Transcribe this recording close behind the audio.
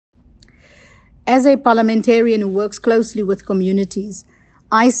As a parliamentarian who works closely with communities,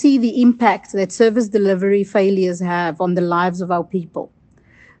 I see the impact that service delivery failures have on the lives of our people.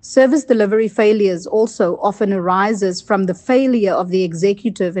 Service delivery failures also often arises from the failure of the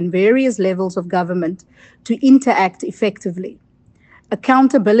executive and various levels of government to interact effectively.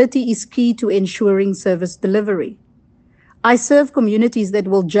 Accountability is key to ensuring service delivery. I serve communities that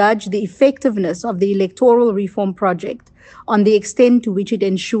will judge the effectiveness of the electoral reform project on the extent to which it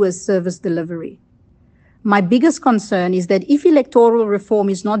ensures service delivery. My biggest concern is that if electoral reform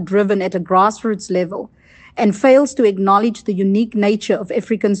is not driven at a grassroots level and fails to acknowledge the unique nature of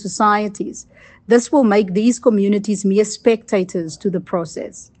African societies, this will make these communities mere spectators to the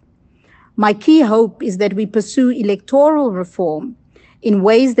process. My key hope is that we pursue electoral reform in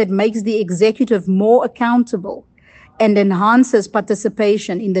ways that makes the executive more accountable and enhances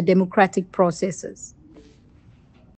participation in the democratic processes.